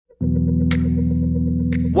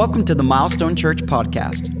Welcome to the Milestone Church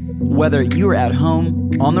podcast. Whether you are at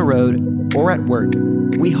home, on the road, or at work,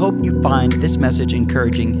 we hope you find this message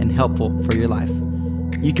encouraging and helpful for your life.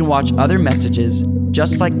 You can watch other messages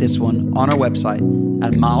just like this one on our website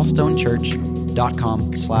at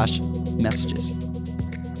milestonechurch.com/messages.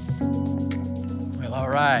 Well, all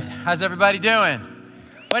right. How's everybody doing?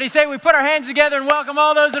 What do you say we put our hands together and welcome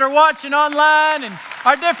all those that are watching online and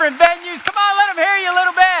our different venues? Come on, let them hear you a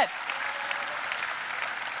little bit.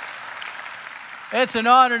 It's an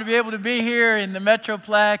honor to be able to be here in the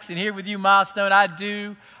Metroplex and here with you, Milestone. I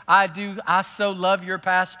so love your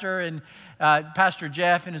pastor and Pastor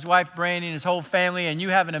Jeff and his wife, Brandy, and his whole family. And you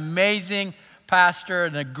have an amazing pastor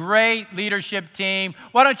and a great leadership team.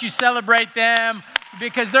 Why don't you celebrate them?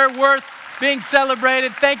 Because they're worth being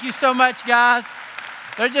celebrated. Thank you so much, guys.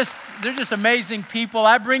 They're just amazing people.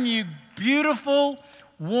 I bring you beautiful,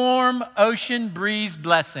 warm ocean breeze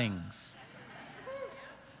blessings.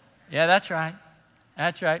 Yeah, that's right.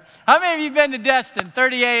 That's right. How many of you have been to Destin,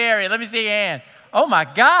 30A area? Let me see your hand. Oh, my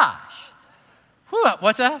gosh. Whew,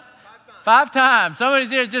 what's that? 5 times. Somebody's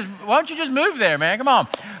here. Why don't you just move there, man? Come on.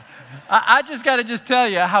 I just got to tell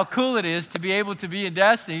you how cool it is to be able to be in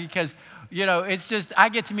Destiny because, you know, it's just, I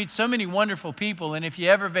get to meet so many wonderful people. And if you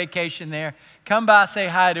ever vacation there, come by, say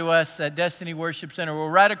hi to us at Destiny Worship Center. We're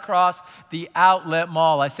right across the Outlet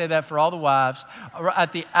Mall. I say that for all the wives.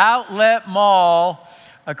 At the Outlet Mall,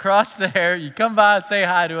 across there, you come by and say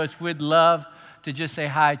hi to us. We'd love to just say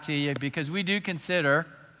hi to you because we do consider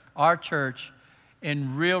our church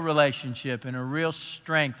in real relationship and a real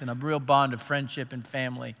strength and a real bond of friendship and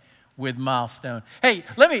family with Milestone. Hey,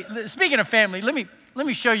 speaking of family, let me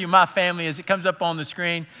show you my family as it comes up on the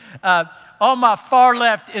screen. On my far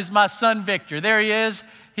left is my son, Victor. There he is.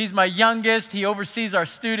 He's my youngest. He oversees our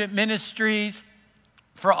student ministries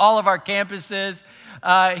for all of our campuses.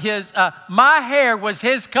 My hair was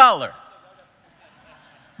his color.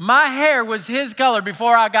 My hair was his color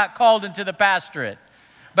before I got called into the pastorate.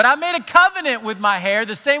 But I made a covenant with my hair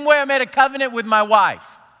the same way I made a covenant with my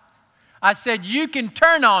wife. I said, you can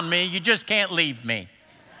turn on me, you just can't leave me.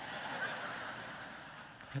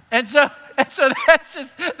 And so that's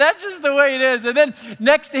just the way it is. And then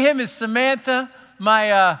next to him is Samantha,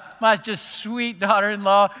 my just sweet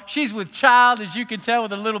daughter-in-law. She's with child, as you can tell,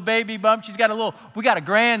 with a little baby bump. We got a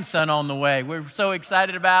grandson on the way. We're so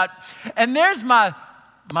excited about. And there's my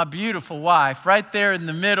beautiful wife right there in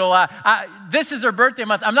the middle. This is her birthday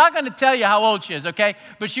month. I'm not going to tell you how old she is, okay?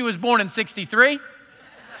 But she was born in 1963.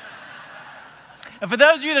 And for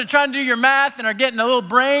those of you that are trying to do your math and are getting a little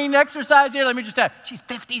brain exercise here, let me just tell you, she's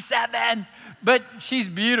 57. But she's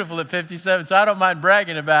beautiful at 57, so I don't mind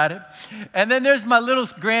bragging about it. And then there's my little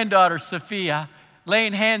granddaughter, Sophia,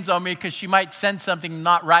 laying hands on me because she might sense something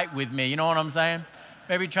not right with me. You know what I'm saying?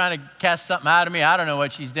 Maybe trying to cast something out of me. I don't know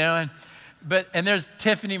what she's doing. And there's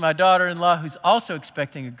Tiffany, my daughter-in-law, who's also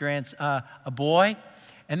expecting a boy.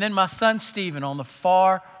 And then my son, Stephen, on the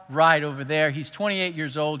far right over there. He's 28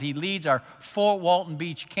 years old. He leads our Fort Walton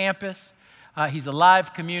Beach campus. He's a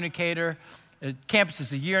live communicator. The campus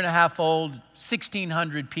is a year and a half old,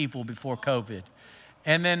 1,600 people before COVID.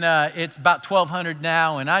 And then it's about 1,200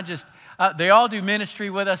 now. And they all do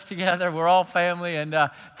ministry with us together. We're all family. And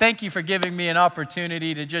thank you for giving me an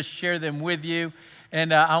opportunity to just share them with you.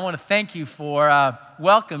 And I want to thank you for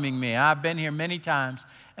welcoming me. I've been here many times,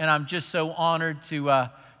 and I'm just so honored to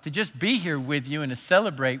just be here with you and to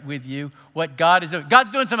celebrate with you what God is doing.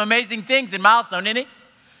 God's doing some amazing things in Milestone, isn't he?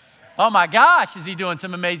 Oh my gosh, is he doing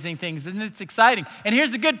some amazing things? Isn't it exciting? And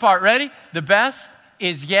here's the good part, ready? The best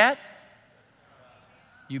is yet.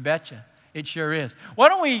 You betcha. It sure is. Why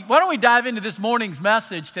don't we dive into this morning's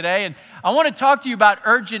message today? And I want to talk to you about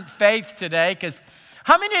urgent faith today, because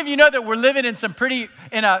how many of you know that we're living in some pretty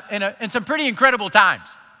incredible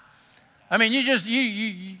times? I mean, you just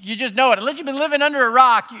know it. Unless you've been living under a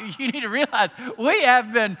rock, you need to realize we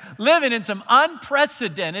have been living in some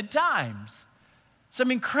unprecedented times, some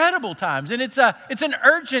incredible times, and it's an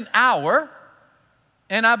urgent hour,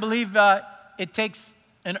 and I believe it takes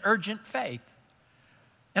an urgent faith.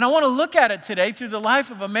 And I want to look at it today through the life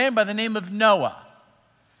of a man by the name of Noah.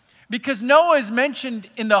 Because Noah is mentioned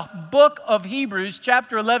in the book of Hebrews,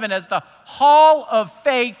 chapter 11, as the hall of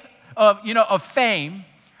faith, of fame,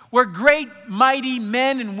 where great, mighty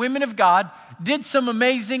men and women of God did some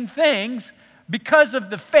amazing things because of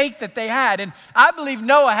the faith that they had. And I believe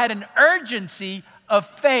Noah had an urgency of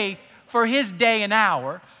faith for his day and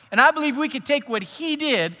hour. And I believe we could take what he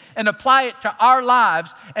did and apply it to our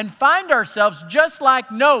lives and find ourselves just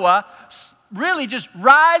like Noah, really just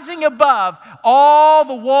rising above all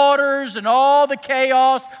the waters and all the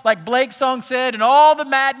chaos, like Blake's song said, and all the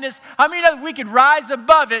madness. How many know that we could rise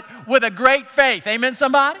above it with a great faith? Amen,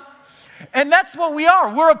 somebody? And that's what we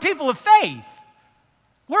are. We're a people of faith.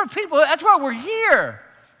 That's why we're here.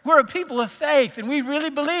 We're a people of faith, and we really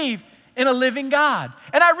believe in a living God.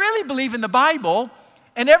 And I really believe in the Bible,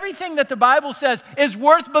 and everything that the Bible says is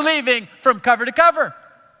worth believing from cover to cover.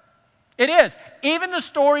 It is. Even the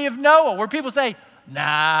story of Noah, where people say,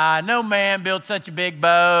 nah, no man built such a big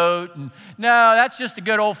boat. And, no, that's just a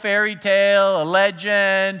good old fairy tale, a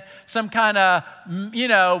legend, some kind of,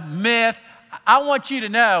 myth. I want you to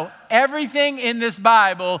know everything in this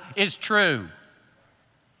Bible is true,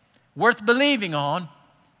 worth believing on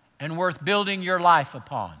and worth building your life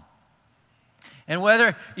upon. And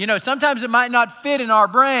whether, sometimes it might not fit in our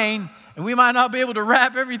brain and we might not be able to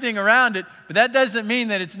wrap everything around it, but that doesn't mean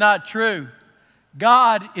that it's not true.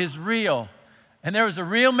 God is real. And there was a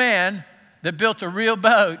real man that built a real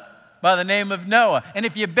boat by the name of Noah. And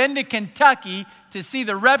if you've been to Kentucky to see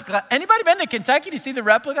the replica, anybody been to Kentucky to see the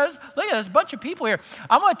replicas? Look at this bunch of people here.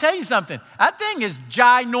 I'm going to tell you something. That thing is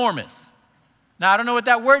ginormous. Now, I don't know what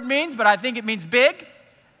that word means, but I think it means big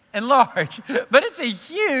and large. But it's a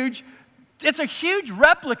huge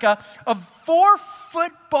replica of 4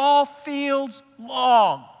 football fields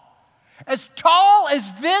long, as tall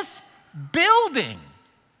as this building.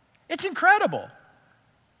 It's incredible.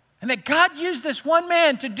 And that God used this one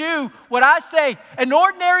man to do what I say an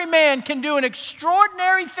ordinary man can do in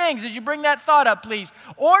extraordinary things. As you bring that thought up, please.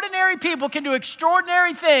 Ordinary people can do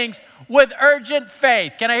extraordinary things with urgent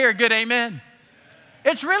faith. Can I hear a good amen?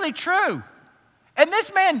 It's really true. And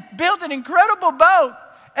this man built an incredible boat,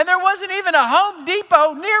 and there wasn't even a Home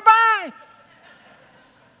Depot nearby.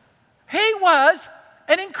 He was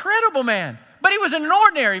an incredible man, but he was an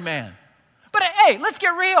ordinary man. But hey, let's get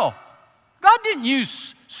real. God didn't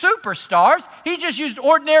use superstars. He just used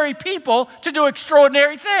ordinary people to do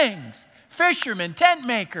extraordinary things. Fishermen, tent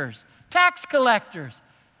makers, tax collectors.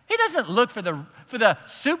 He doesn't look for the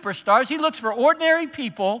superstars. He looks for ordinary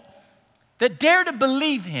people that dare to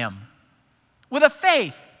believe him with a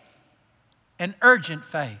faith, an urgent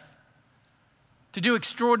faith, to do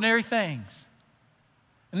extraordinary things.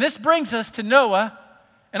 And this brings us to Noah.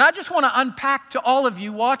 And I just want to unpack to all of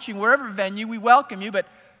you watching, wherever venue, we welcome you, but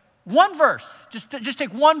one verse, just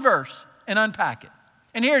take one verse and unpack it.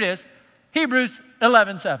 And here it is, Hebrews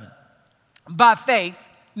 11:7. By faith,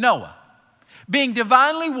 Noah, being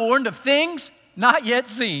divinely warned of things not yet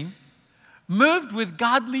seen, moved with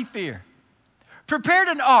godly fear, prepared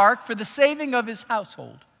an ark for the saving of his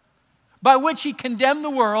household, by which he condemned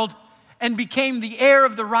the world and became the heir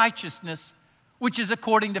of the righteousness which is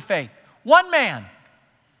according to faith. One man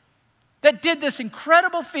that did this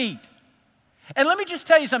incredible feat. And let me just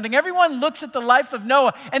tell you something. Everyone looks at the life of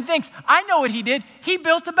Noah and thinks, I know what he did. He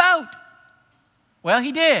built a boat. Well,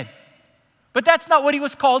 he did. But that's not what he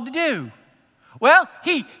was called to do. Well,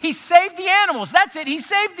 he saved the animals. That's it. He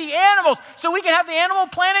saved the animals so we can have the Animal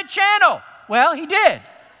Planet channel. Well, he did.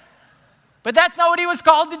 But that's not what he was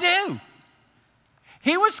called to do.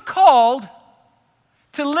 He was called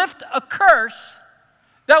to lift a curse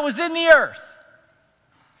that was in the earth.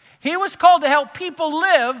 He was called to help people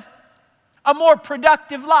live a more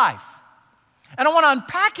productive life. And I want to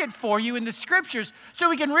unpack it for you in the scriptures so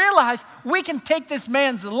we can realize we can take this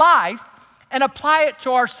man's life and apply it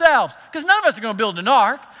to ourselves. Because none of us are going to build an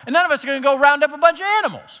ark, and none of us are going to go round up a bunch of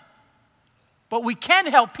animals. But we can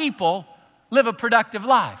help people live a productive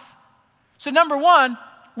life. So number one,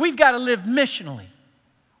 we've got to live missionally.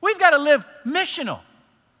 We've got to live missional.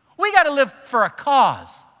 We got to live for a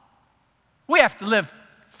cause. We have to live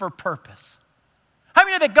for purpose. How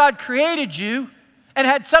many know that God created you and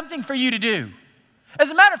had something for you to do? As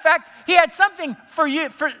a matter of fact, he had something for you,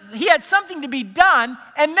 he had something to be done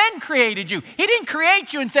and then created you. He didn't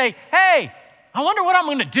create you and say, hey, I wonder what I'm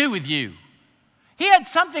going to do with you. He had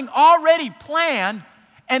something already planned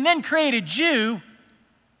and then created you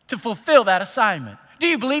to fulfill that assignment. Do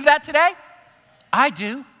you believe that today? I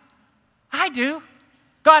do. I do.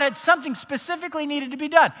 God had something specifically needed to be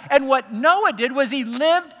done. And what Noah did was he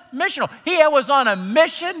lived missional. He was on a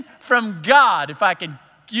mission from God, if I can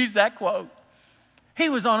use that quote. He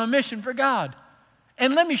was on a mission for God.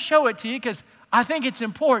 And let me show it to you because I think it's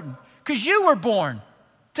important. Because you were born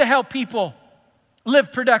to help people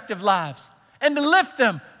live productive lives and to lift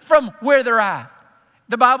them from where they're at.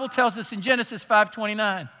 The Bible tells us in Genesis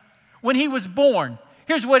 5:29, when he was born,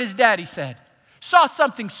 here's what his daddy said. Saw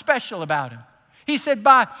something special about him. He said,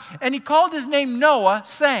 and he called his name Noah,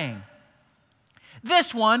 saying,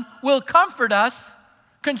 this one will comfort us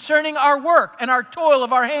concerning our work and our toil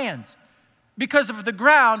of our hands. because of the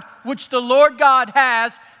ground which the Lord God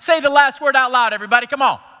has. Say the last word out loud, everybody. Come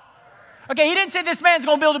on. Okay, he didn't say this man's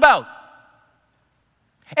going to build a boat.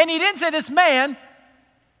 And he didn't say this man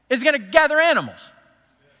is going to gather animals.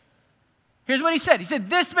 Here's what he said. He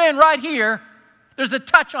said, this man right here, there's a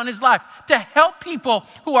touch on his life to help people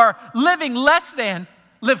who are living less than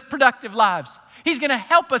live productive lives. He's going to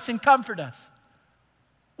help us and comfort us.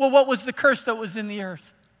 Well, what was the curse that was in the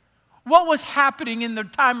earth? What was happening in the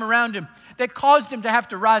time around him that caused him to have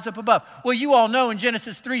to rise up above? Well, you all know in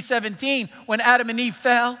Genesis 3:17, when Adam and Eve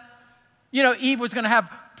fell, Eve was going to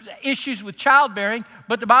have issues with childbearing,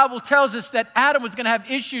 but the Bible tells us that Adam was going to have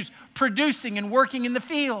issues producing and working in the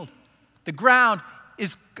field. The ground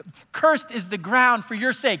is cursed is the ground for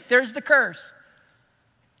your sake. There's the curse.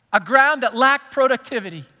 A ground that lacked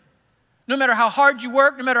productivity. No matter how hard you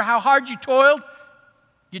worked, no matter how hard you toiled,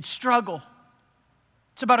 you'd struggle.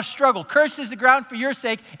 It's about a struggle. Cursed is the ground for your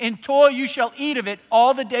sake. In toil you shall eat of it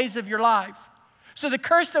all the days of your life. So the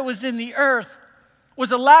curse that was in the earth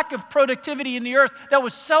was a lack of productivity in the earth that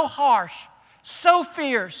was so harsh, so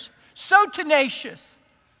fierce, so tenacious,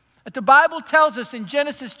 that the Bible tells us in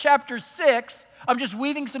Genesis chapter 6, I'm just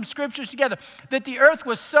weaving some scriptures together, that the earth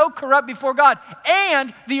was so corrupt before God,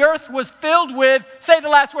 and the earth was filled with, say the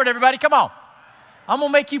last word, everybody, come on. I'm going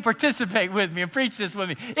to make you participate with me and preach this with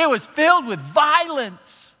me. It was filled with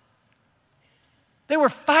violence. They were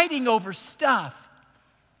fighting over stuff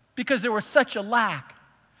because there was such a lack.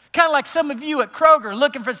 Kind of like some of you at Kroger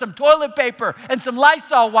looking for some toilet paper and some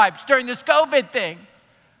Lysol wipes during this COVID thing.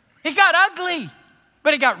 It got ugly,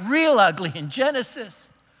 but it got real ugly in Genesis.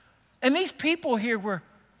 And these people here were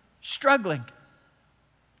struggling.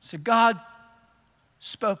 So God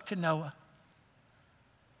spoke to Noah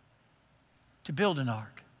to build an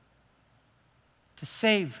ark, to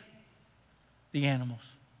save the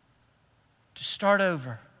animals, to start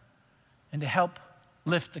over, and to help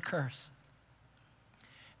lift the curse.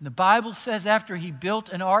 And the Bible says after he built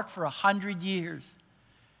an ark for 100 years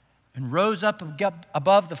and rose up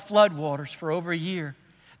above the floodwaters for over a year,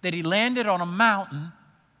 that he landed on a mountain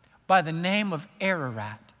by the name of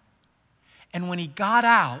Ararat. And when he got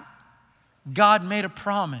out, God made a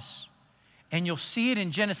promise. And you'll see it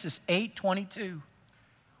in Genesis 8:22.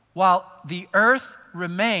 While the earth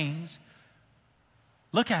remains,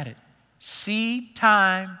 look at it, seed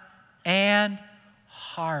time and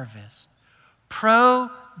harvest. Productivity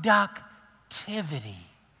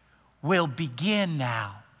will begin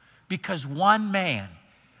now because one man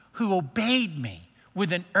who obeyed me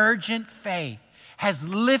with an urgent faith has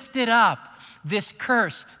lifted up this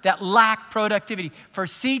curse that lacked productivity. For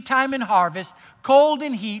seed time and harvest, cold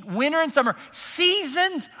and heat, winter and summer,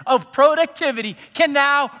 seasons of productivity can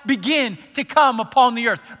now begin to come upon the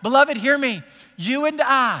earth. Beloved, hear me. You and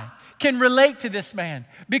I can relate to this man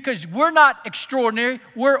because we're not extraordinary,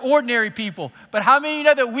 we're ordinary people. But how many of you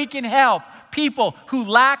know that we can help people who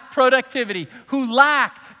lack productivity, who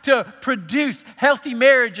lack to produce healthy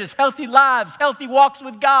marriages, healthy lives, healthy walks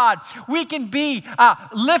with God? We can be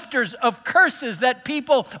lifters of curses that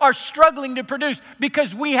people are struggling to produce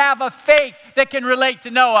because we have a faith that can relate to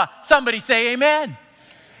Noah. Somebody say amen.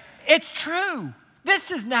 It's true.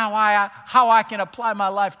 This is now how I can apply my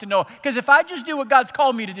life to Noah. Because if I just do what God's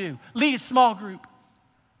called me to do, lead a small group,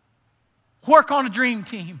 work on a dream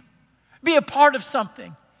team, be a part of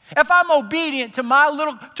something. If I'm obedient to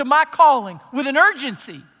my calling with an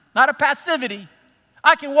urgency, not a passivity,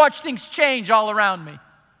 I can watch things change all around me.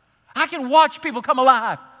 I can watch people come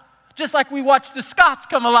alive, just like we watched the Scots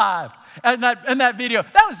come alive in that video.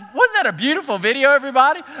 Wasn't that a beautiful video,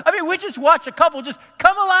 everybody? I mean, we just watched a couple just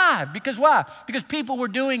come alive. Because why? Because people were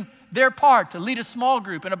doing their part to lead a small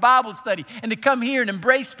group and a Bible study and to come here and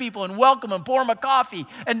embrace people and welcome them, pour them a coffee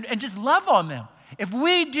and just love on them. If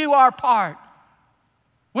we do our part,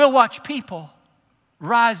 we'll watch people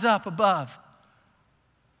rise up above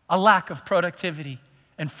a lack of productivity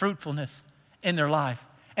and fruitfulness in their life.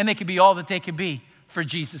 And they could be all that they could be for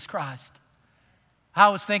Jesus Christ. I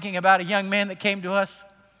was thinking about a young man that came to us.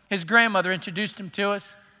 His grandmother introduced him to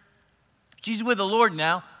us. She's with the Lord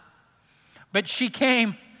now. But she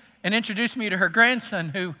came and introduced me to her grandson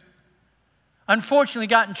who unfortunately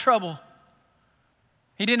got in trouble.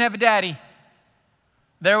 He didn't have a daddy.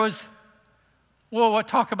 There was,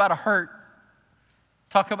 talk about a hurt.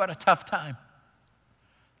 Talk about a tough time.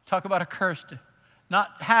 Talk about a curse to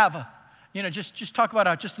not have a, just talk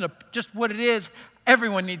about just what it is.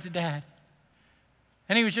 Everyone needs a dad.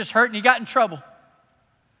 And he was just hurt and he got in trouble.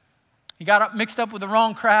 He got mixed up with the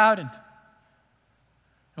wrong crowd and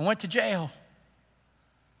went to jail.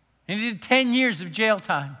 And he did 10 years of jail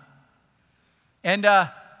time. And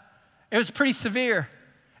it was pretty severe.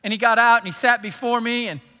 And he got out and he sat before me,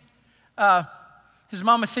 and his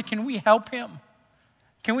mama said, can we help him?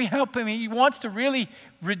 Can we help him? He wants to really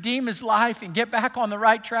redeem his life and get back on the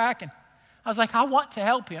right track. And I was like, I want to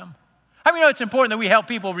help him. How many know it's important that we help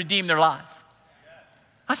people redeem their life?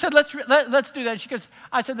 I said, let's do that. She goes,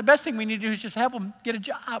 I said, the best thing we need to do is just help him get a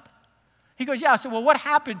job. He goes, yeah. I said, well, what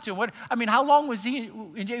happened to him? How long was he?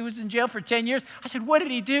 He was in jail for 10 years. I said, what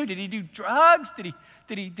did he do? Did he do drugs? Did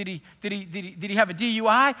he have a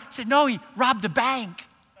DUI? He said, no, he robbed a bank.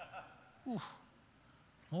 Well,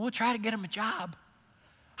 we'll try to get him a job.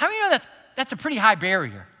 How many know that's a pretty high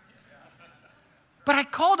barrier? But I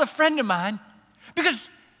called a friend of mine because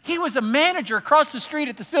he was a manager across the street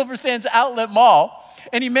at the Silver Sands Outlet Mall,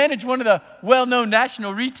 and he managed one of the well-known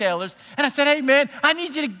national retailers. And I said, hey, man, I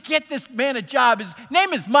need you to get this man a job. His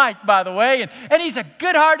name is Mike, by the way, and he's a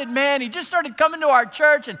good-hearted man. He just started coming to our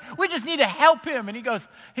church, and we just need to help him. And he goes,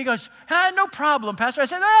 no problem, Pastor. I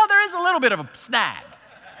said, well, there is a little bit of a snag.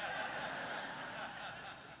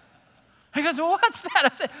 He goes, well, what's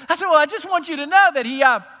that? I said, well, I just want you to know that he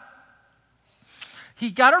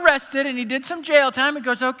got arrested and he did some jail time. He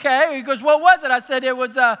goes, okay. He goes, what was it? I said, it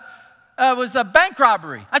was a bank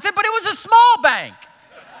robbery. I said, but it was a small bank.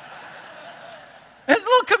 It's a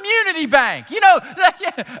little community bank,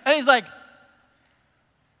 And he's like,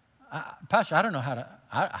 Pastor, I don't know how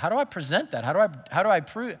do I present that? How do I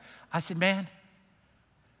prove it? I said, man,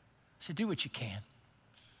 do what you can.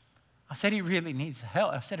 I said, he really needs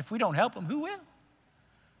help. I said, if we don't help him, who will?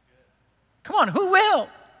 Come on, who will?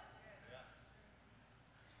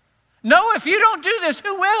 No, if you don't do this,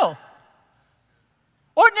 who will?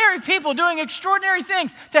 Ordinary people doing extraordinary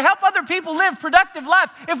things to help other people live productive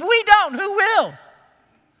lives. If we don't, who will?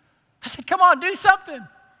 I said, come on, do something.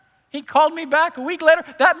 He called me back a week later.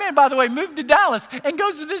 That man, by the way, moved to Dallas and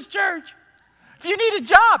goes to this church. If you need a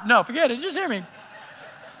job, no, forget it, just hear me.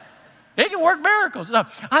 He can work miracles. No.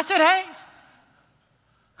 I said, hey.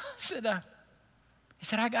 He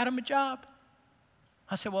said, I got him a job.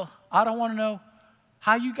 I said, well, I don't want to know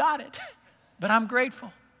how you got it, but I'm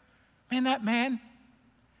grateful. Man, that man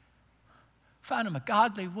found him a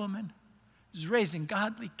godly woman. He's raising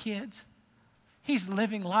godly kids. He's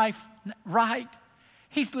living life right.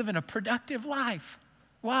 He's living a productive life.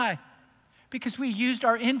 Why? Because we used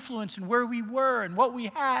our influence and where we were and what we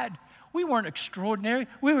had. We weren't extraordinary.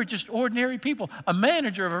 We were just ordinary people. A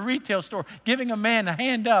manager of a retail store giving a man a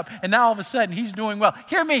hand up, and now all of a sudden he's doing well.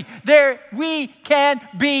 Hear me. We can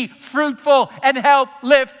be fruitful and help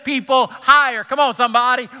lift people higher. Come on,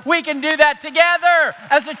 somebody. We can do that together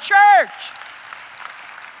as a church.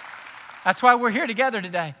 That's why we're here together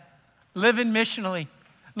today. Living missionally,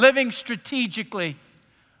 living strategically.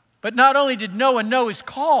 But not only did Noah know his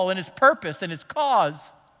call and his purpose and his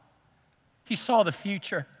cause, he saw the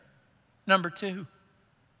future. Number 2,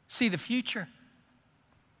 see the future.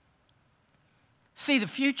 See the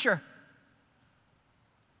future.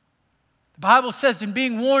 The Bible says, in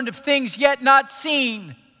being warned of things yet not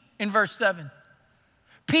seen, in verse 7.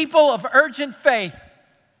 People of urgent faith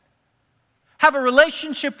have a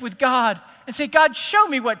relationship with God and say, God, show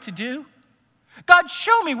me what to do. God,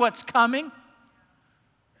 show me what's coming.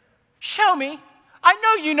 Show me. I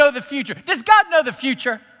know you know the future. Does God know the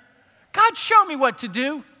future? God, show me what to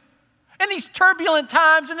do. In these turbulent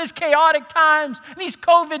times, in these chaotic times, in these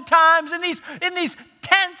COVID times, in these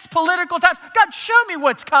tense political times, God, show me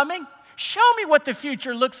what's coming. Show me what the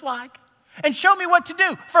future looks like. And show me what to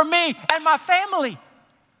do for me and my family.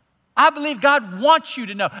 I believe God wants you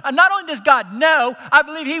to know. And not only does God know, I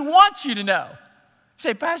believe he wants you to know.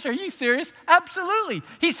 Say, Pastor, are you serious? Absolutely.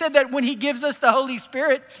 He said that when he gives us the Holy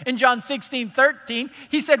Spirit in John 16:13,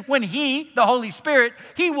 he said when he, the Holy Spirit,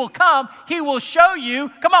 he will come, he will show you,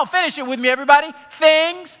 come on, finish it with me, everybody,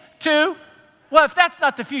 things to, well, if that's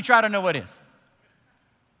not the future, I don't know what is.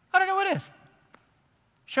 I don't know what is.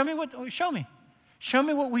 Show me what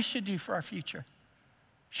we should do for our future.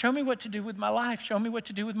 Show me what to do with my life. Show me what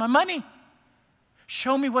to do with my money.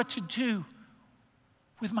 Show me what to do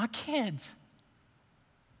with my kids.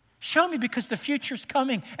 Show me, because the future's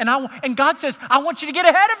coming. And God says, I want you to get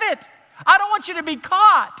ahead of it. I don't want you to be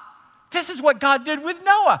caught. This is what God did with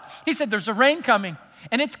Noah. He said, there's a rain coming,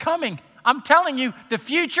 and it's coming. I'm telling you, the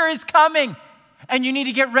future is coming, and you need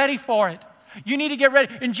to get ready for it. You need to get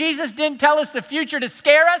ready. And Jesus didn't tell us the future to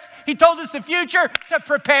scare us. He told us the future to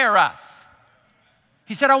prepare us.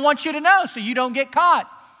 He said, I want you to know so you don't get caught.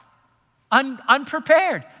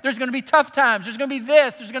 unprepared. There's going to be tough times. There's going to be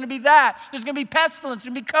this. There's going to be that. There's going to be pestilence.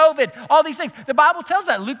 There's going to be COVID. All these things. The Bible tells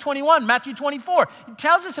that. Luke 21, Matthew 24. It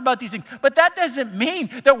tells us about these things. But that doesn't mean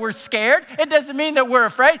that we're scared. It doesn't mean that we're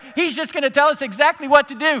afraid. He's just going to tell us exactly what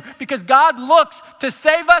to do because God looks to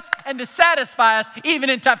save us and to satisfy us even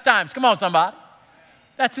in tough times. Come on, somebody.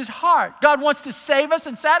 That's his heart. God wants to save us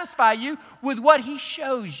and satisfy you with what he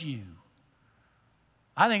shows you.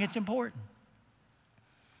 I think it's important.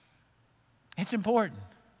 It's important.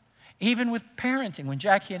 Even with parenting, when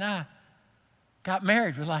Jackie and I got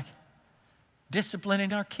married, we're like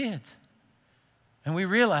disciplining our kids. And we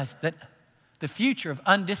realized that the future of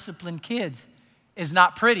undisciplined kids is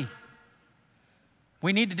not pretty.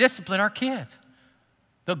 We need to discipline our kids.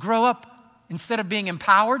 They'll grow up, instead of being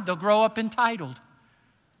empowered, they'll grow up entitled,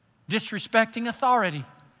 disrespecting authority.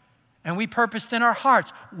 And we purposed in our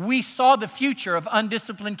hearts. We saw the future of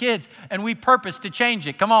undisciplined kids, and we purposed to change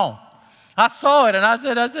it. Come on. I saw it, and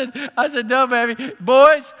I said, no, baby.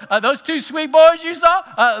 Boys, those two sweet boys you saw,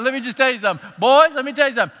 let me just tell you something. Boys, let me tell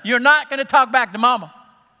you something. You're not going to talk back to mama.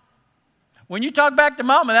 When you talk back to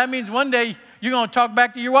mama, that means one day you're going to talk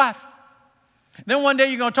back to your wife. Then one day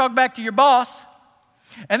you're going to talk back to your boss,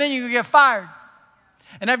 and then you're going to get fired.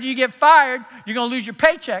 And after you get fired, you're going to lose your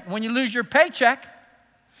paycheck. When you lose your paycheck,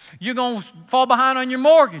 you're going to fall behind on your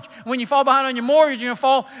mortgage. When you fall behind on your mortgage, you're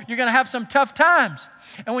going to have some tough times.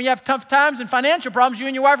 And when you have tough times and financial problems, you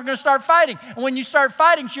and your wife are going to start fighting. And when you start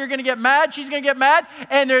fighting, you're going to get mad, she's going to get mad,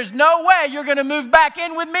 and there's no way you're going to move back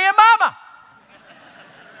in with me and mama.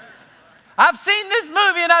 I've seen this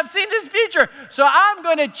movie and I've seen this future, so I'm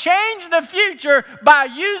going to change the future by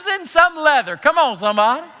using some leather. Come on,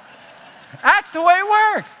 somebody. That's the way it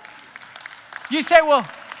works. You say, well,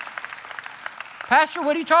 Pastor,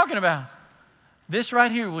 what are you talking about? This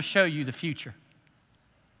right here will show you the future.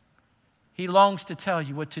 He longs to tell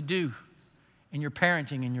you what to do in your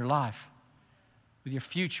parenting, in your life, with your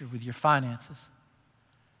future, with your finances.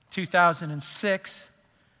 2006,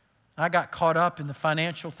 I got caught up in the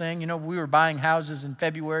financial thing. You know, we were buying houses in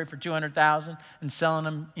February for $200,000 and selling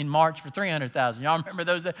them in March for $300,000. Y'all remember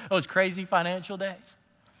those crazy financial days?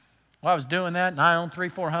 Well, I was doing that, and I owned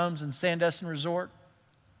 3-4 homes in Sandestin Resort.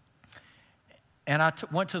 And I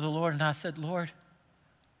went to the Lord, and I said, Lord,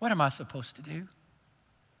 what am I supposed to do?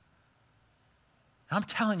 I'm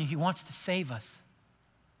telling you, he wants to save us.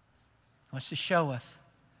 He wants to show us.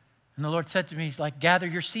 And the Lord said to me, he's like, gather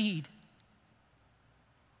your seed.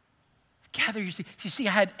 Gather your seed. You see,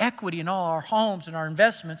 I had equity in all our homes and our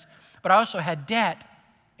investments, but I also had debt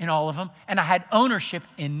in all of them, and I had ownership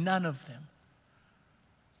in none of them.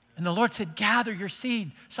 And the Lord said, gather your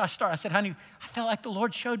seed. So I said, honey, I felt like the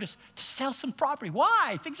Lord showed us to sell some property.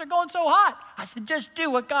 Why? Things are going so hot. I said, just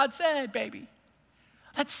do what God said, baby.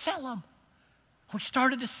 Let's sell them. We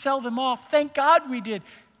started to sell them off. Thank God we did,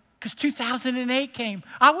 because 2008 came.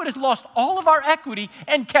 I would have lost all of our equity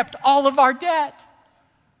and kept all of our debt.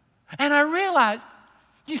 And I realized,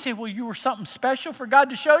 you say, well, you were something special for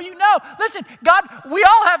God to show you? No, listen, God, we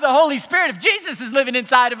all have the Holy Spirit. If Jesus is living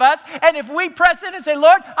inside of us, and if we press in and say,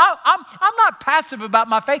 Lord, I'm not passive about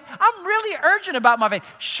my faith. I'm really urgent about my faith.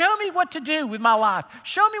 Show me what to do with my life.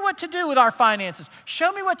 Show me what to do with our finances.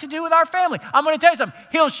 Show me what to do with our family. I'm going to tell you something.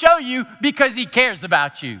 He'll show you because he cares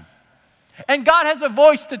about you. And God has a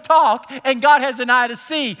voice to talk, and God has an eye to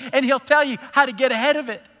see, and he'll tell you how to get ahead of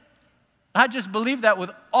it. I just believe that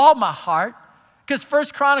with all my heart. Because 1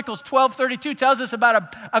 Chronicles 12:32 tells us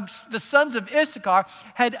about the sons of Issachar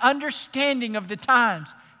had understanding of the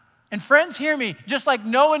times. And friends, hear me. Just like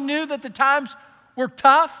Noah knew that the times were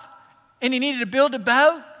tough and he needed to build a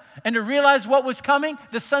boat and to realize what was coming,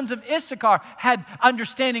 the sons of Issachar had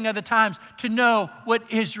understanding of the times to know what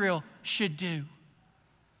Israel should do.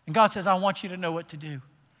 And God says, I want you to know what to do.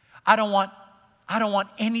 I don't want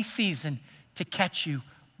any season to catch you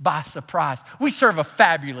by surprise. We serve a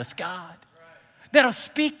fabulous God that'll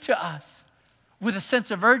speak to us with a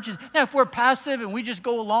sense of urgency. Now, if we're passive and we just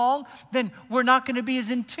go along, then we're not going to be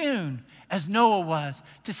as in tune as Noah was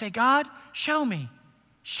to say, God, show me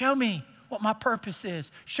what my purpose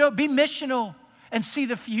is. Be missional and see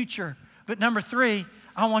the future. But number 3,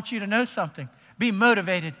 I want you to know something. Be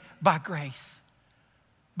motivated by grace.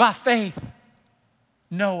 By faith,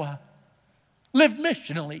 Noah lived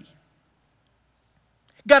missionally.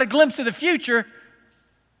 Got a glimpse of the future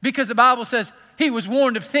because the Bible says he was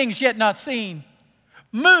warned of things yet not seen,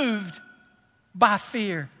 moved by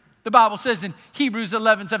fear. The Bible says in Hebrews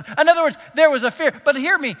 11:7. In other words, there was a fear. But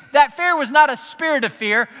hear me, that fear was not a spirit of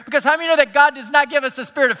fear, because how many know that God does not give us a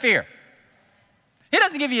spirit of fear? He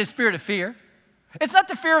doesn't give you a spirit of fear. It's not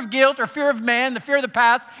the fear of guilt or fear of man, the fear of the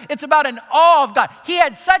past. It's about an awe of God. He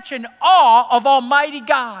had such an awe of Almighty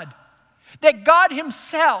God that God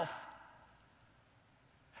himself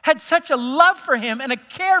had such a love for him and a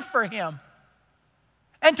care for him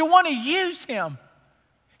and to want to use him.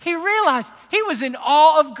 He realized he was in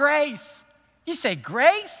awe of grace. You say,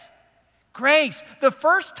 grace? Grace. The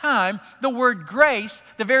first time the word grace,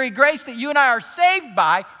 the very grace that you and I are saved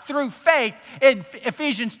by through faith in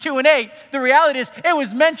Ephesians 2 and 8, the reality is it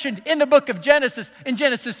was mentioned in the book of Genesis, in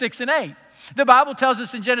Genesis 6 and 8. The Bible tells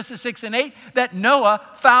us in Genesis 6 and 8 that Noah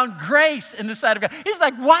found grace in the sight of God. He's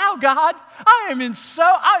like, wow, God,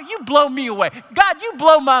 you blow me away. God, you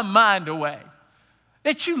blow my mind away.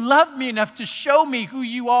 That you love me enough to show me who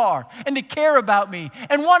you are and to care about me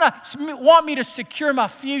and want me to secure my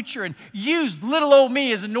future and use little old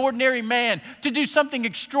me as an ordinary man to do something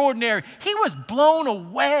extraordinary. He was blown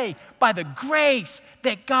away by the grace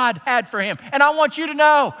that God had for him. And I want you to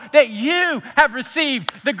know that you have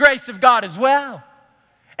received the grace of God as well.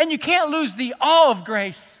 And you can't lose the awe of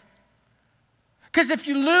grace. Because if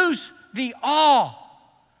you lose the awe,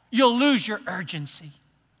 you'll lose your urgency.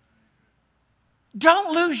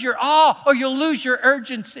 Don't lose your awe or you'll lose your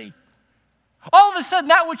urgency. All of a sudden,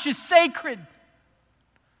 that which is sacred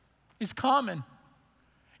is common.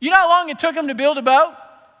 You know how long it took him to build a boat?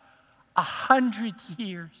 100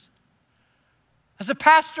 years. As a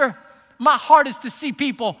pastor, my heart is to see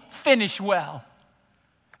people finish well,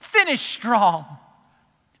 finish strong,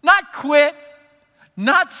 not quit,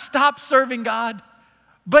 not stop serving God,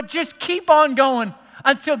 but just keep on going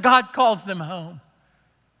until God calls them home.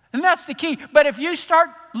 And that's the key. But if you start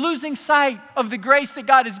losing sight of the grace that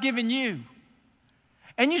God has given you,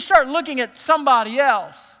 and you start looking at somebody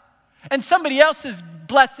else, and somebody else's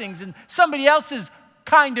blessings, and somebody else's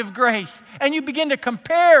kind of grace, and you begin to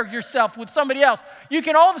compare yourself with somebody else, you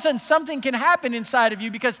can all of a sudden, something can happen inside of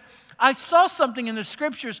you, because I saw something in the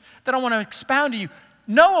scriptures that I want to expound to you.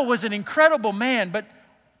 Noah was an incredible man, but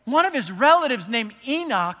one of his relatives named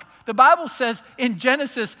Enoch, the Bible says in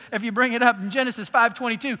Genesis, if you bring it up in Genesis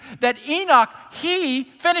 5:22, that Enoch,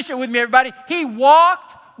 finish it with me everybody, he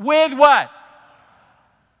walked with what?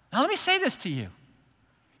 Now let me say this to you.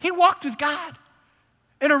 He walked with God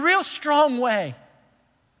in a real strong way.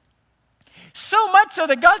 So much so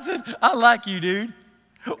that God said, I like you, dude.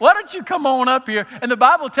 Why don't you come on up here? And the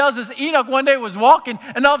Bible tells us Enoch one day was walking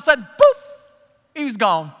and all of a sudden, boop, he was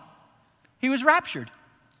gone. He was raptured.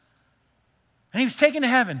 And he was taken to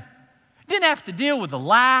heaven. Didn't have to deal with the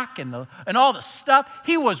lack and all the stuff.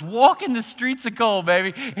 He was walking the streets of gold,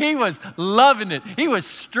 baby. He was loving it. He was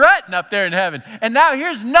strutting up there in heaven. And now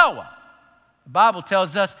here's Noah. The Bible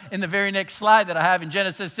tells us in the very next slide that I have in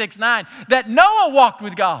Genesis 6:9 that Noah walked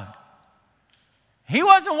with God. He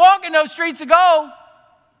wasn't walking those streets of gold.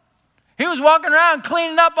 He was walking around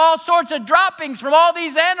cleaning up all sorts of droppings from all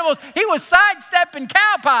these animals. He was sidestepping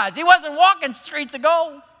cow pies. He wasn't walking streets of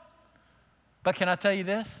gold. But can I tell you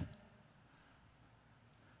this?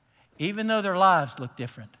 Even though their lives look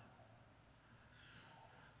different,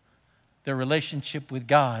 their relationship with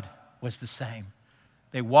God was the same.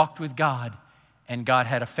 They walked with God, and God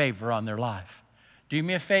had a favor on their life. Do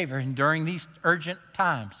me a favor, and during these urgent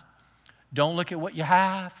times, don't look at what you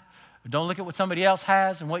have. Don't look at what somebody else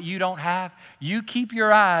has and what you don't have. You keep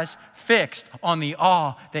your eyes fixed on the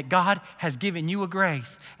awe that God has given you a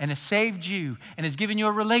grace and has saved you and has given you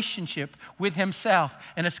a relationship with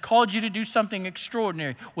himself and has called you to do something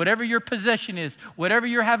extraordinary. Whatever your possession is, whatever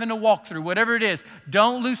you're having to walk through, whatever it is,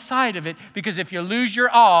 don't lose sight of it, because if you lose your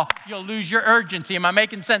awe, you'll lose your urgency. Am I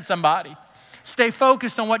making sense, somebody? Stay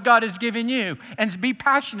focused on what God has given you and be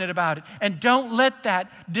passionate about it. And don't let that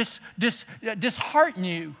dishearten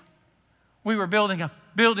you. We were building a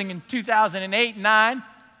building in 2008 and 9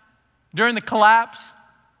 during the collapse.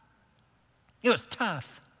 It was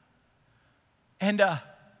tough.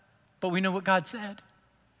 But we know what God said.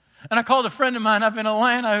 And I called a friend of mine up in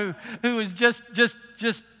Atlanta who was just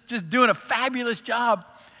doing a fabulous job.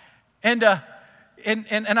 And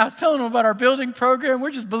I was telling him about our building program.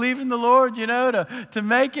 We're just believing the Lord, to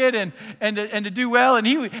make it and to do well. And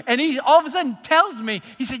he all of a sudden tells me,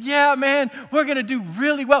 he said, yeah, man, we're going to do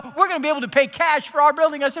really well. We're going to be able to pay cash for our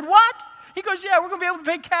building. I said, what? He goes, yeah, we're going to be able to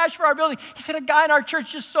pay cash for our building. He said, a guy in our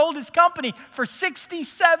church just sold his company for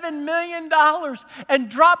 $67 million and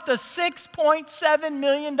dropped a $6.7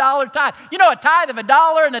 million tithe. You know, a tithe of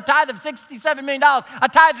 $1 and a tithe of $67 million. A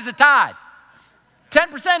tithe is a tithe.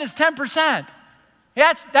 10% is 10%.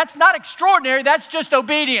 That's not extraordinary. That's just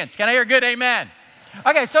obedience. Can I hear a good amen?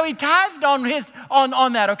 Okay, so he tithed on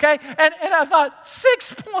that, okay? And I thought,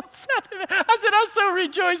 6.7. I said, I so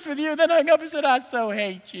rejoice with you. And then I hung up and said, I so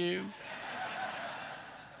hate you.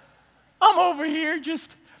 over here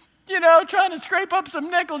just, trying to scrape up some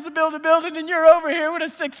nickels to build a building, and you're over here with a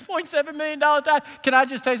 $6.7 million tithe. Can I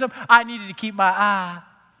just tell you something? I needed to keep my eye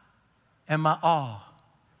and my awe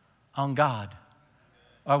on God,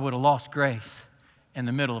 or I would have lost grace in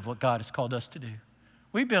the middle of what God has called us to do.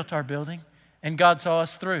 We built our building, and God saw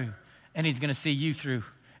us through, and he's going to see you through.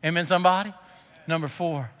 Amen, somebody? Number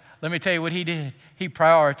 4, let me tell you what he did. He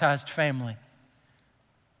prioritized family.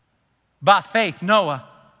 By faith, Noah,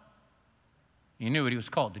 he knew what he was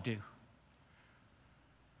called to do.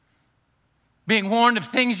 Being warned of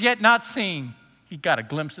things yet not seen, he got a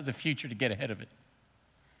glimpse of the future to get ahead of it.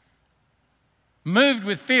 Moved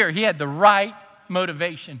with fear, he had the right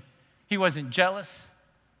motivation. He wasn't jealous.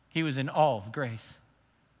 He was in awe of grace.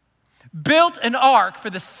 Built an ark for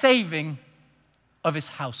the saving of his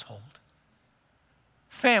household.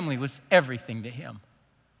 Family was everything to him.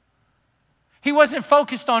 He wasn't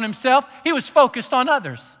focused on himself. He was focused on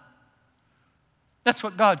others. That's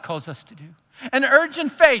what God calls us to do. An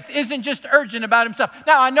urgent faith isn't just urgent about himself.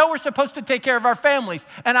 Now, I know we're supposed to take care of our families,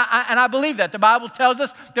 and I believe that. The Bible tells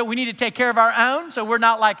us that we need to take care of our own, so we're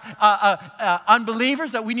not like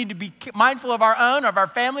unbelievers, that we need to be mindful of our own, of our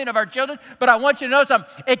family, and of our children. But I want you to know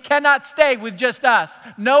something. It cannot stay with just us.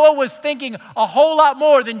 Noah was thinking a whole lot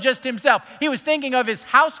more than just himself. He was thinking of his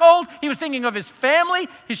household. He was thinking of his family,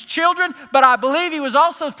 his children. But I believe he was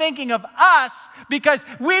also thinking of us, because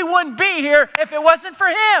we wouldn't be here if it wasn't for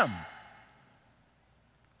him.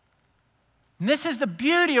 And this is the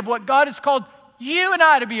beauty of what God has called you and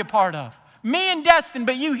I to be a part of. Me and Destin,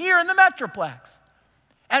 but you here in the Metroplex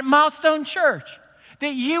at Milestone Church.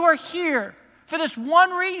 That you are here for this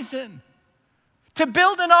one reason. To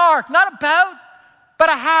build an ark, not a boat, but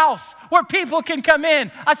a house where people can come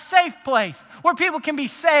in. A safe place where people can be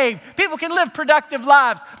saved. People can live productive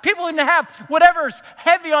lives. People can have whatever's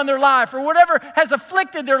heavy on their life or whatever has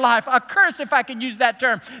afflicted their life, a curse, if I could use that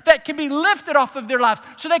term, that can be lifted off of their lives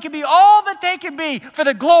so they can be all that they can be for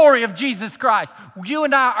the glory of Jesus Christ. You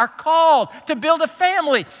and I are called to build a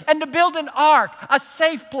family and to build an ark, a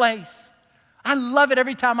safe place. I love it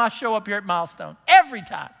every time I show up here at Milestone. Every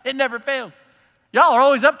time. It never fails. Y'all are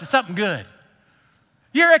always up to something good.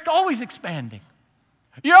 You're always expanding.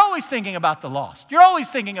 You're always thinking about the lost. You're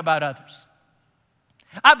always thinking about others.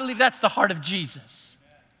 I believe that's the heart of Jesus.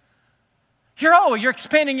 You're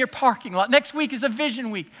expanding your parking lot. Next week is a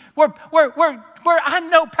vision week where I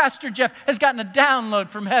know Pastor Jeff has gotten a download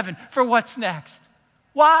from heaven for what's next.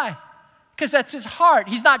 Why? Because that's his heart.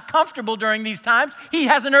 He's not comfortable during these times. He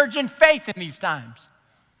has an urgent faith in these times.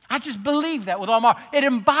 I just believe that with all my heart. It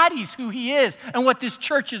embodies who he is and what this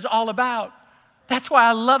church is all about. That's why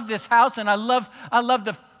I love this house, and I love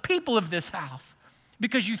the people of this house.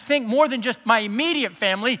 Because you think more than just my immediate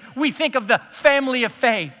family, we think of the family of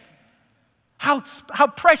faith. How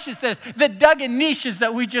precious that is. The dug in niches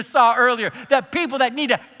that we just saw earlier. That people that need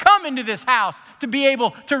to come into this house to be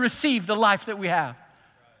able to receive the life that we have.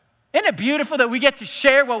 Isn't it beautiful that we get to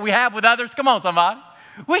share what we have with others? Come on, somebody.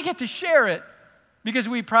 We get to share it because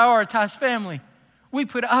we prioritize family. We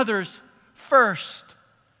put others first.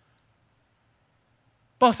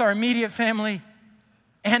 Both our immediate family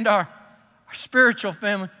and our spiritual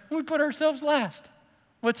family. We put ourselves last.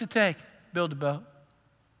 What's it take? Build a boat.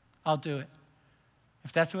 I'll do it.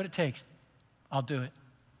 If that's what it takes, I'll do it.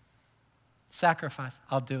 Sacrifice,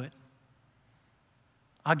 I'll do it.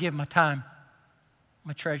 I'll give my time,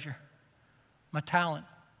 my treasure, my talent.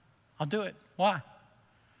 I'll do it. Why?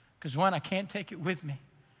 Because 1, I can't take it with me.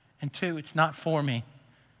 And 2, it's not for me.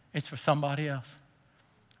 It's for somebody else.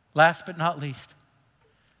 Last but not least,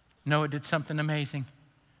 Noah did something amazing.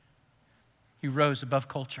 He rose above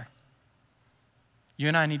culture. You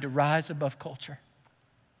and I need to rise above culture.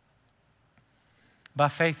 By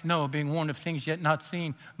faith, Noah, being warned of things yet not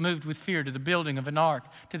seen, moved with fear to the building of an ark,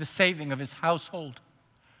 to the saving of his household.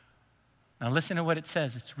 Now listen to what it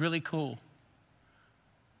says. It's really cool.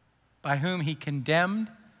 By whom he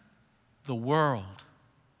condemned the world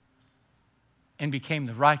and became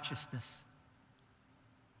the righteousness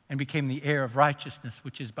and became the heir of righteousness,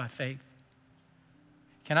 which is by faith.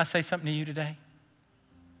 Can I say something to you today?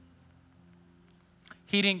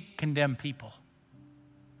 He didn't condemn people.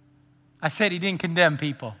 I said he didn't condemn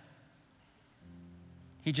people.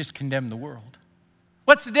 He just condemned the world.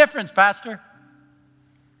 What's the difference, Pastor?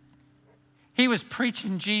 He was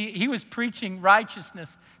preaching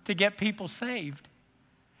righteousness to get people saved.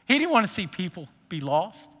 He didn't want to see people be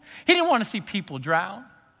lost. He didn't want to see people drown.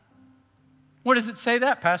 What does it say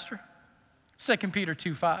that, Pastor? 2 Peter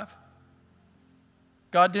 2:5.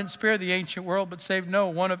 God didn't spare the ancient world, but saved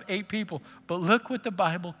Noah, one of 8 people. But look what the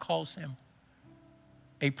Bible calls him.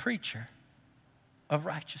 A preacher of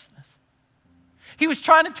righteousness. He was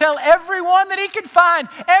trying to tell everyone that he could find,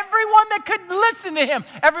 everyone that could listen to him,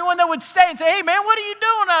 everyone that would stay and say, hey man, what are you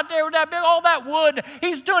doing out there with that big, all that wood?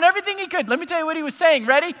 He's doing everything he could. Let me tell you what he was saying.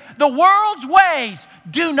 Ready? The world's ways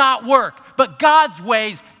do not work, but God's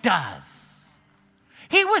ways does.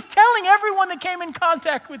 He was telling everyone that came in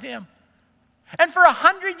contact with him. And for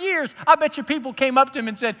 100 years, I bet you people came up to him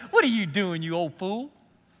and said, what are you doing, you old fool?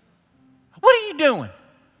 What are you doing?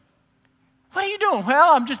 What are you doing?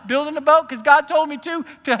 Well, I'm just building a boat because God told me to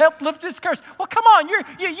help lift this curse. Well, come on,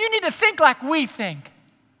 you need to think like we think.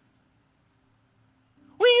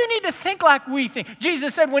 You need to think like we think.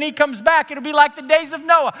 Jesus said when he comes back, it'll be like the days of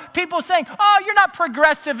Noah. People saying, oh, you're not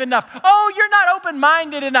progressive enough. Oh, you're not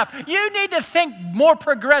open-minded enough. You need to think more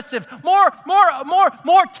progressive, more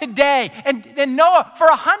today. And Noah, for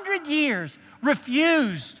 100 years,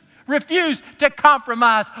 refused to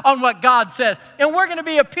compromise on what God says. And we're going to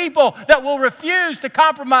be a people that will refuse to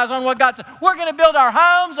compromise on what God says. We're going to build our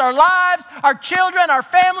homes, our lives, our children, our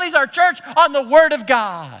families, our church on the Word of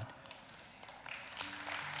God.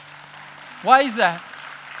 Why is that?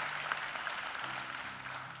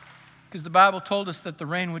 Because the Bible told us that the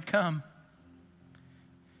rain would come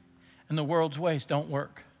and the world's ways don't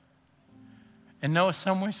work. And Noah,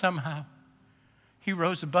 some way, somehow, he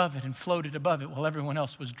rose above it and floated above it while everyone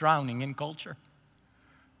else was drowning in culture.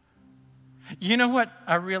 You know what?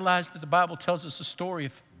 I realized that the Bible tells us a story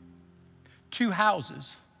of two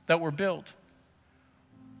houses that were built.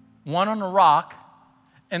 One on a rock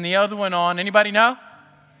and the other one on, anybody know?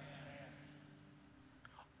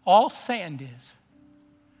 All sand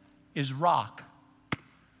is rock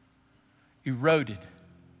eroded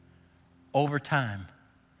over time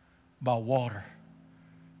by water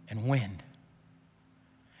and wind.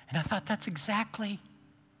 And I thought that's exactly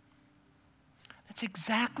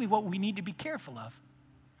what we need to be careful of.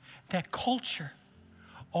 That culture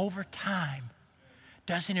over time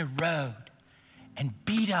doesn't erode and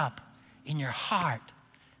beat up in your heart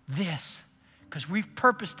this, because we've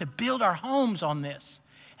purposed to build our homes on this.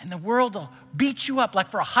 And the world will beat you up like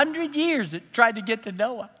for 100 years it tried to get to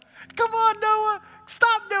Noah. Come on, Noah,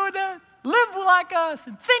 stop doing that. Live like us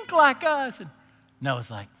and think like us. And Noah's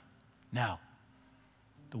like, no,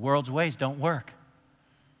 the world's ways don't work.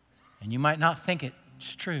 And you might not think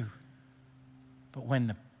it's true, but when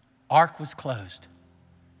the ark was closed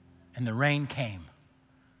and the rain came,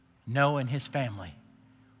 Noah and his family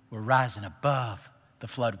were rising above the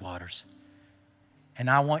floodwaters. And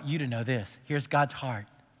I want you to know this. Here's God's heart.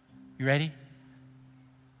 You ready?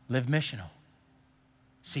 Live missional.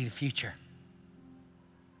 See the future.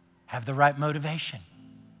 Have the right motivation.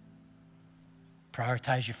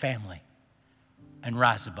 Prioritize your family and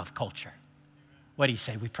rise above culture. What do you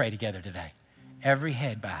say we pray together today? Every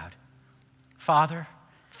head bowed. Father,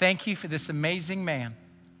 thank you for this amazing man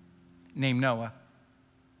named Noah.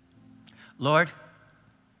 Lord,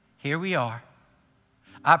 here we are.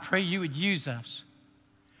 I pray you would use us.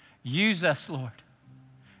 Use us, Lord.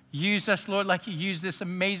 Use us, Lord, like you used this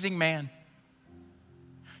amazing man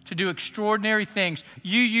to do extraordinary things.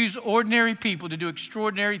 You use ordinary people to do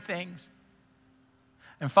extraordinary things.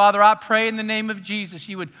 And Father, I pray in the name of Jesus,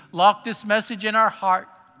 you would lock this message in our heart,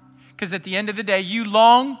 because at the end of the day, you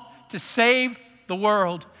long to save the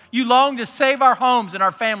world. You long to save our homes and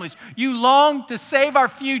our families. You long to save our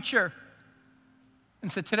future.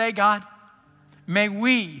 And so today, God, may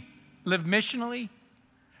we live missionally.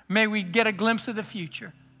 May we get a glimpse of the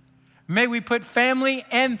future. May we put family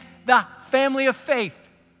and the family of faith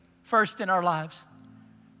first in our lives.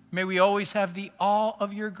 May we always have the awe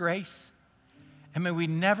of your grace. And may we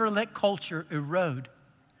never let culture erode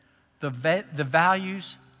the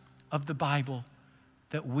values of the Bible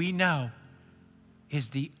that we know is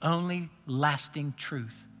the only lasting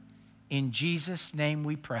truth. In Jesus' name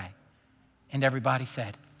we pray. And everybody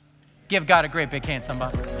said, give God a great big hand,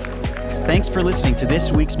 somebody. Thanks for listening to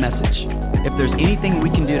this week's message. If there's anything we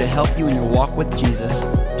can do to help you in your walk with Jesus,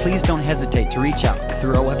 please don't hesitate to reach out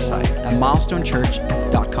through our website at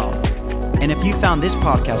milestonechurch.com. And if you found this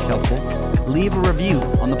podcast helpful, leave a review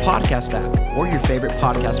on the podcast app or your favorite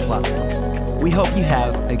podcast platform. We hope you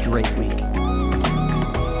have a great week.